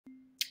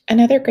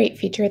Another great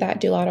feature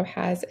that Doulado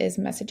has is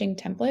messaging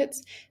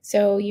templates.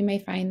 So you may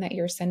find that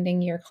you're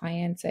sending your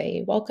clients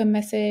a welcome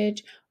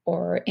message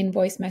or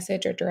invoice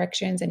message or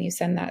directions, and you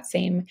send that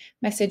same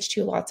message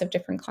to lots of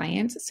different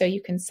clients. So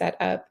you can set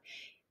up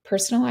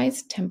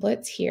personalized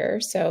templates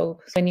here. So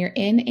when you're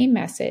in a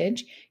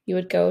message, you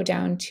would go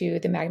down to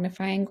the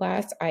magnifying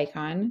glass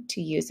icon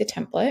to use a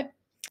template.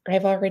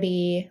 I've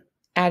already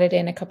added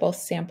in a couple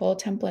sample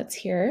templates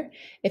here.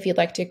 If you'd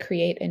like to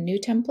create a new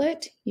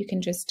template, you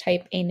can just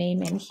type a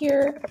name in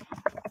here,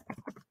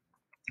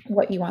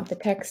 what you want the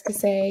text to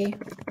say,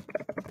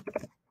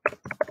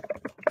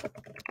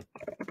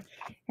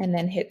 and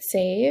then hit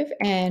save.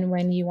 And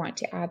when you want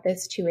to add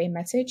this to a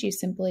message, you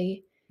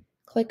simply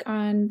click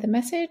on the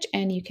message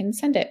and you can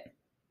send it.